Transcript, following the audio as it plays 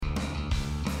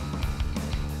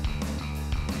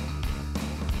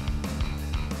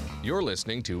You're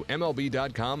listening to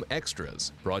MLB.com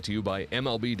Extras, brought to you by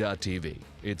MLB.tv.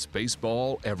 It's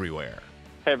baseball everywhere.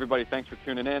 Hey, everybody. Thanks for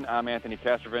tuning in. I'm Anthony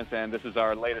Castrovince, and this is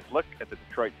our latest look at the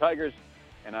Detroit Tigers.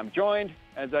 And I'm joined,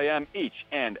 as I am each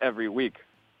and every week,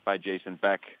 by Jason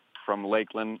Beck from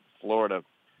Lakeland, Florida.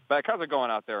 Beck, how's it going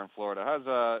out there in Florida?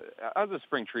 How's the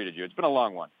spring treated you? It's been a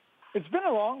long one. It's been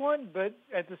a long one, but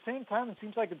at the same time, it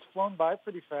seems like it's flown by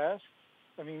pretty fast.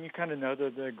 I mean, you kind of know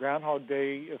the Groundhog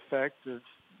Day effect of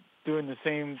doing the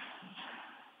same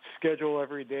schedule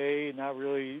every day, not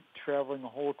really traveling a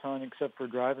whole ton except for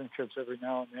driving trips every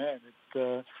now and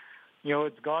then.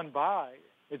 It's gone by.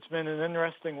 It's been an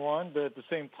interesting one, but at the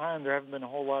same time, there haven't been a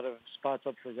whole lot of spots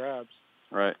up for grabs.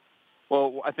 Right.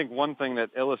 Well, I think one thing that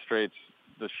illustrates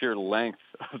the sheer length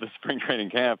of the spring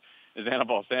training camp is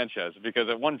Anibal Sanchez, because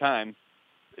at one time,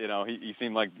 he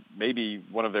seemed like maybe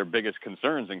one of their biggest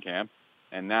concerns in camp.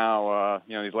 And now,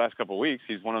 these last couple of weeks,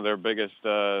 he's one of their biggest,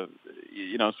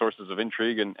 sources of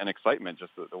intrigue and excitement,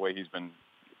 just the way he's been,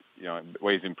 the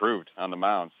way he's improved on the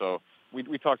mound. So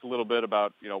we talked a little bit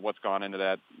about, what's gone into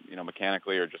that,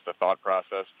 mechanically or just the thought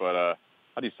process. But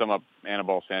how do you sum up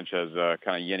Anibal Sanchez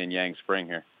kind of yin and yang spring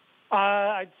here?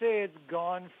 I'd say it's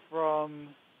gone from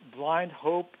blind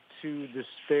hope to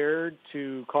despair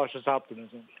to cautious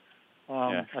optimism.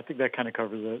 I think that kind of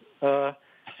covers it.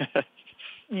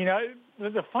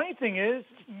 The funny thing is,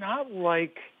 not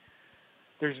like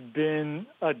there's been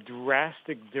a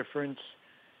drastic difference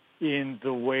in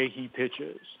the way he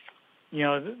pitches.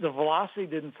 The velocity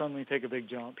didn't suddenly take a big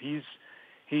jump. He's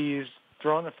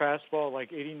thrown the fastball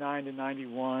like 89 to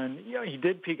 91. He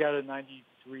did peak out at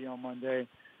 93 on Monday.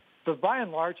 But by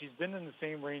and large, he's been in the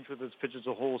same range with his pitches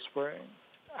the whole spring.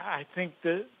 I think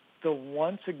that the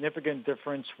one significant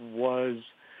difference was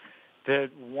that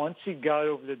once he got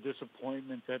over the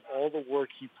disappointment that all the work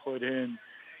he put in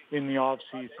the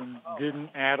offseason didn't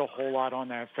add a whole lot on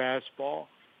that fastball,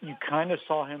 you kind of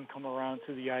saw him come around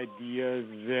to the idea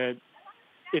that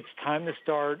it's time to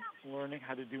start learning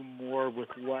how to do more with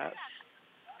less.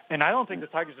 And I don't think the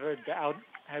Tigers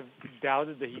have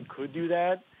doubted that he could do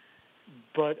that,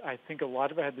 but I think a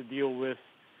lot of it had to deal with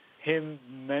him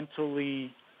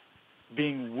mentally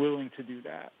being willing to do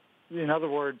that. In other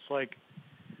words, like,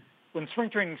 when spring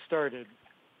training started,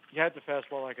 you had the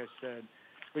fastball, like I said,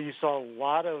 but you saw a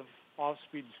lot of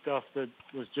off-speed stuff that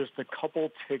was just a couple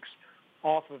ticks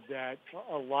off of that,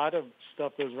 a lot of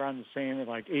stuff that was around the same at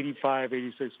like 85,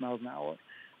 86 miles an hour.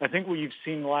 I think what you've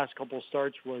seen the last couple of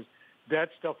starts was that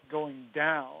stuff going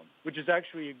down, which is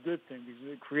actually a good thing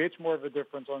because it creates more of a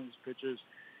difference on his pitches.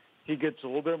 He gets a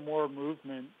little bit more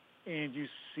movement, and you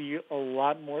see a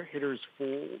lot more hitters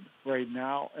fold right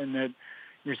now, and that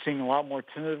you're seeing a lot more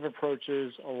tentative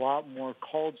approaches, a lot more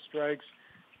called strikes,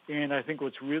 and I think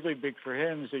what's really big for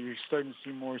him is that you're starting to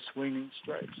see more swinging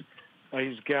strikes.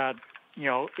 He's got,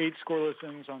 8 scoreless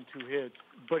innings on 2 hits,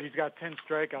 but he's got 10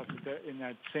 strikeouts in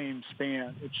that same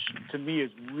span, which to me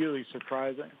is really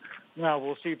surprising. Now,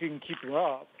 we'll see if he can keep it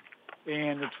up,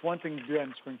 and it's one thing to do that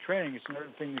in spring training. It's another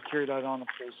thing to carry that on a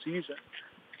full season.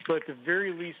 But at the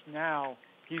very least now,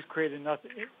 he's created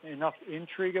enough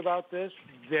intrigue about this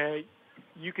that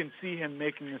you can see him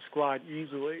making the squad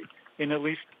easily and at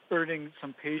least earning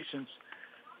some patience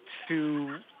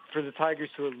for the Tigers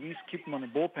to at least keep him on the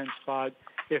bullpen spot,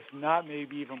 if not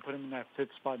maybe even put him in that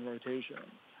 5th spot in rotation.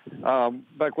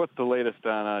 Beck, what's the latest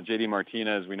on J.D.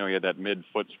 Martinez? We know he had that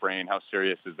mid-foot sprain. How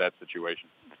serious is that situation?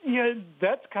 Yeah,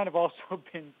 that's kind of also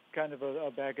been kind of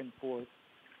a back and forth.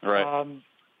 Right.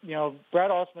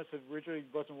 Brad Ausmus originally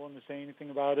wasn't willing to say anything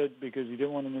about it because he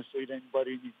didn't want to mislead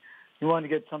anybody. He wanted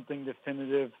to get something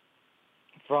definitive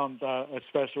from a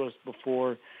specialist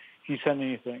before he said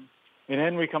anything. And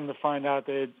then we come to find out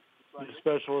that the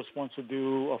specialist wants to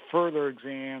do a further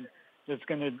exam that's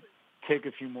going to take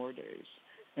a few more days.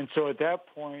 And so at that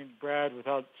point, Brad,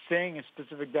 without saying a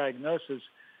specific diagnosis,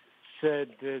 said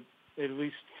that at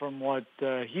least from what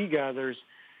he gathers,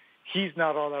 he's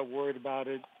not all that worried about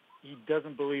it. He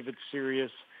doesn't believe it's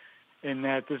serious, and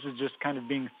that this is just kind of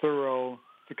being thorough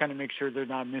to kind of make sure they're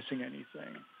not missing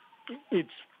anything. It's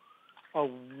a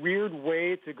weird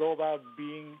way to go about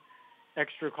being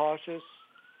extra cautious,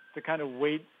 to kind of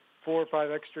wait 4 or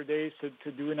 5 extra days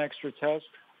to do an extra test,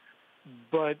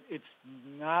 but it's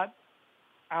not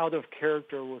out of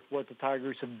character with what the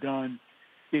Tigers have done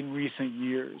in recent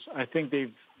years. I think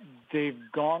they've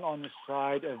gone on the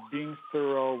side of being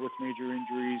thorough with major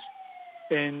injuries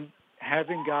and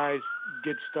having guys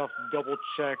get stuff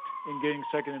double-checked and getting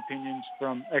second opinions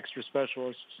from extra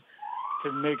specialists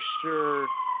to make sure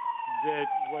that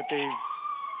what they've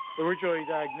originally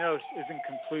diagnosed isn't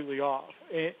completely off.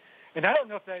 And I don't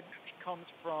know if that comes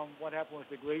from what happened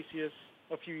with Iglesias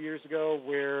a few years ago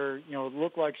where, it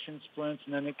looked like shin splints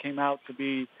and then it came out to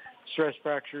be stress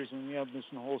fractures and missing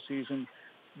the whole season.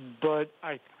 But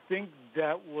I think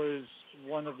that was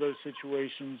one of those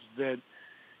situations that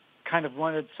kind of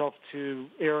lent itself to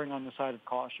erring on the side of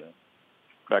caution.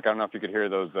 Beck, I don't know if you could hear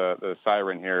the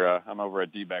siren here. I'm over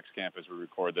at D-backs camp as we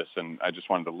record this, and I just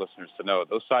wanted the listeners to know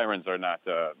those sirens are not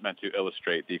meant to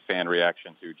illustrate the fan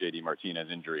reaction to J.D. Martinez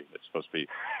injury. It's supposed to be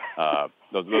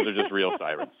those are just real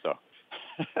sirens. So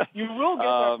you will get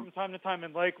that from time to time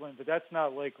in Lakeland, but that's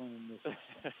not Lakeland in this.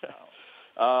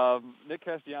 Nick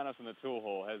Castellanos in the tool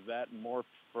hole, has that morphed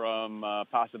from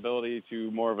possibility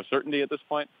to more of a certainty at this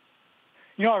point?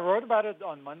 I wrote about it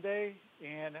on Monday,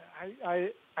 and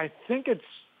I think it's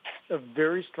a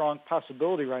very strong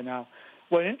possibility right now.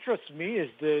 What interests me is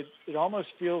that it almost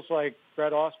feels like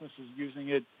Brad Ausmus is using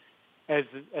it as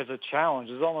a challenge.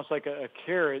 It's almost like a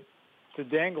carrot to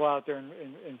dangle out there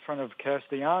in front of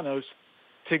Castellanos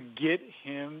to get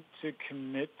him to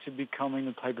commit to becoming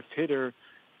the type of hitter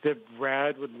that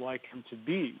Brad would like him to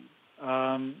be.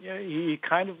 He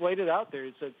kind of laid it out there.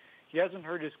 He said he hasn't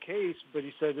heard his case, but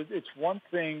he said it's one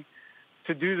thing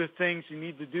to do the things you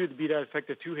need to do to be that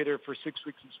effective two-hitter for 6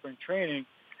 weeks in spring training.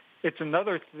 It's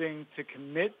another thing to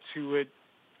commit to it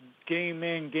game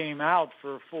in, game out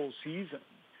for a full season.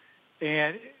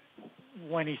 And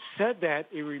when he said that,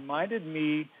 it reminded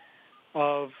me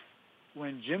of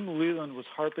when Jim Leland was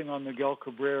harping on Miguel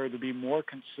Cabrera to be more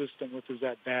consistent with his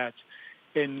at-bats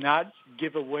and not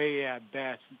give away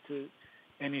at-bats.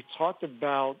 And he talked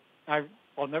about,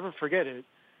 I'll never forget it,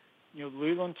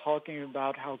 Leland talking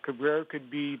about how Cabrera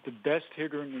could be the best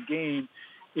hitter in the game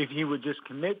if he would just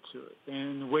commit to it.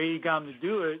 And the way he got him to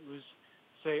do it was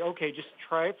say, okay, just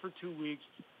try it for 2 weeks.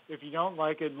 If you don't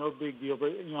like it, no big deal.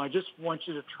 But, I just want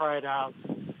you to try it out,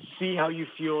 see how you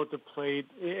feel at the plate.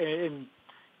 And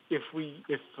if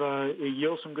it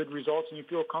yields some good results and you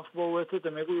feel comfortable with it,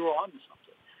 then maybe we're on to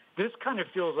something. This kind of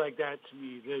feels like that to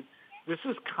me, that this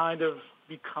has kind of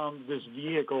become this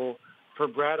vehicle for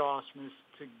Brad Ausmus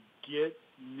to get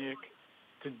Nick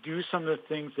to do some of the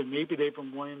things that maybe they've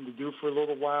been wanting him to do for a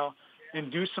little while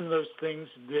and do some of those things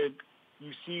that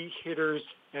you see hitters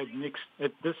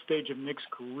at this stage of Nick's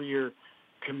career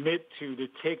commit to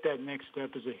take that next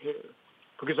step as a hitter.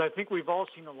 Because I think we've all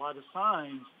seen a lot of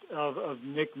signs of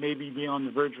Nick maybe being on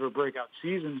the verge of a breakout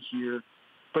season here,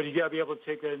 but you got to be able to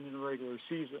take that into the regular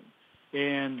season.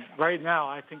 And right now,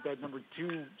 I think that number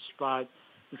 2 spot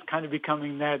is kind of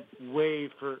becoming that way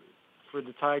for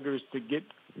the Tigers to get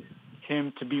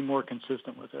him to be more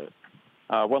consistent with it.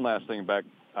 One last thing, Beck.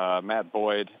 Matt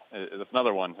Boyd, that's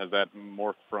another one. Has that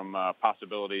morphed from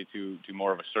possibility to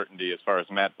more of a certainty as far as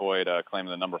Matt Boyd claiming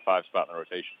the number 5 spot in the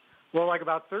rotation? Well, like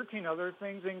about 13 other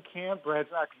things in camp, Brad's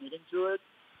not committing to it.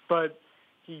 But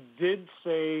he did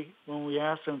say, when we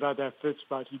asked him about that 5th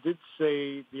spot, he did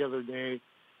say the other day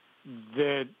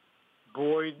that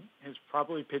Boyd has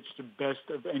probably pitched the best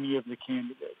of any of the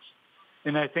candidates.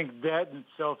 And I think that in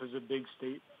itself is a big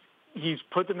statement. He's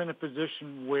put them in a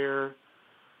position where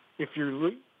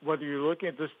whether you're looking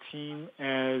at this team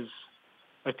as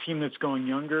a team that's going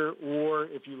younger or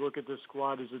if you look at the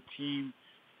squad as a team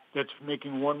that's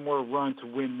making one more run to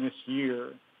win this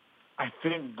year, I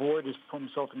think Boyd has put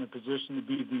himself in a position to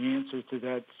be the answer to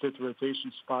that 5th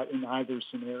rotation spot in either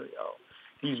scenario.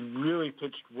 He's really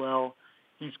pitched well.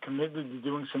 He's committed to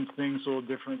doing some things a little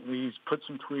differently. He's put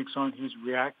some tweaks on. He's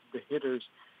reacted to hitters.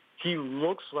 He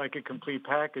looks like a complete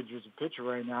package as a pitcher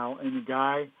right now, and a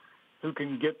guy who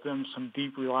can get them some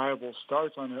deep, reliable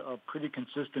starts on a pretty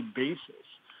consistent basis,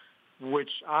 which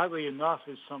oddly enough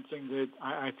is something that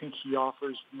I think he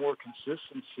offers more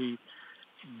consistency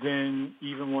than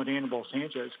even what Anibal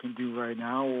Sanchez can do right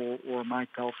now or Mike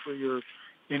Pelfrey or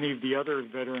any of the other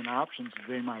veteran options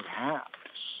they might have.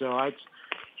 So I've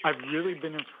really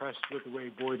been impressed with the way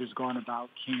Boyd has gone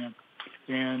about camp,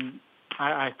 and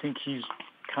I think he's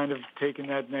kind of taken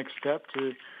that next step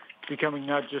to becoming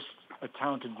not just a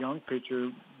talented young pitcher,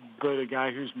 but a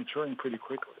guy who's maturing pretty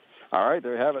quickly. All right,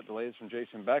 there you have it. The latest from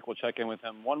Jason Beck. We'll check in with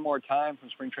him one more time from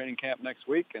spring training camp next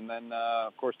week, and then,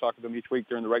 of course, talk with him each week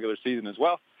during the regular season as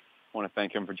well. I want to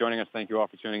thank him for joining us. Thank you all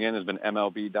for tuning in. This has been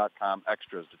MLB.com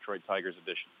Extras, Detroit Tigers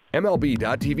edition.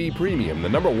 MLB.tv Premium, the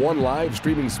 #1 live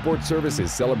streaming sports service,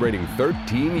 is celebrating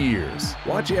 13 years.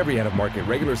 Watch every out-of-market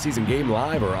regular season game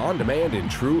live or on demand in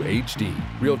true HD.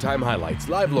 Real-time highlights,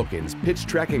 live look-ins, pitch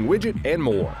tracking widget, and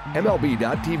more.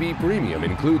 MLB.tv Premium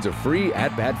includes a free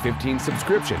At-Bat 15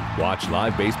 subscription. Watch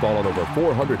live baseball on over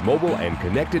 400 mobile and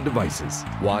connected devices.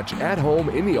 Watch at home,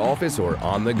 in the office, or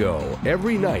on the go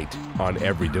every night on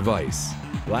every device.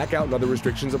 Blackout and other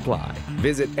restrictions apply.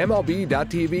 Visit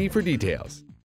MLB.tv for details.